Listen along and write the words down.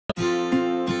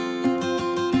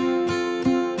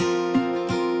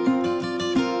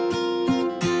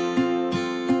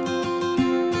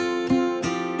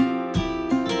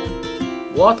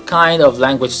What kind of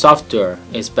language software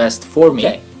is best for me?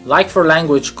 Okay. Like for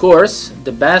language course,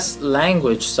 the best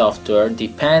language software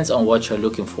depends on what you're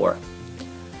looking for.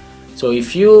 So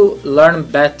if you learn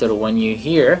better when you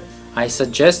hear, I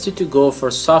suggest you to go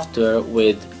for software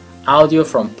with audio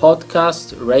from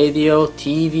podcasts, radio,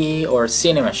 TV or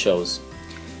cinema shows.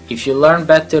 If you learn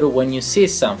better when you see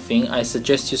something, I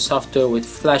suggest you software with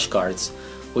flashcards,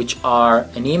 which are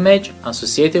an image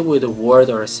associated with a word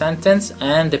or a sentence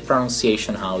and the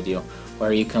pronunciation audio,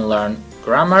 where you can learn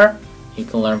grammar, you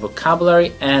can learn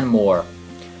vocabulary and more.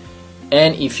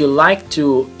 And if you like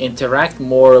to interact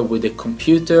more with a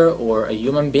computer or a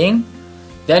human being,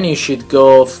 then you should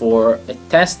go for a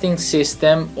testing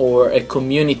system or a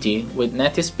community with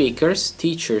native speakers,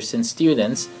 teachers and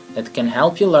students that can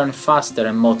help you learn faster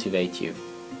and motivate you.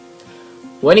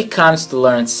 When it comes to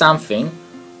learn something,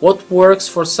 what works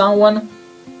for someone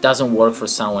doesn't work for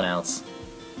someone else.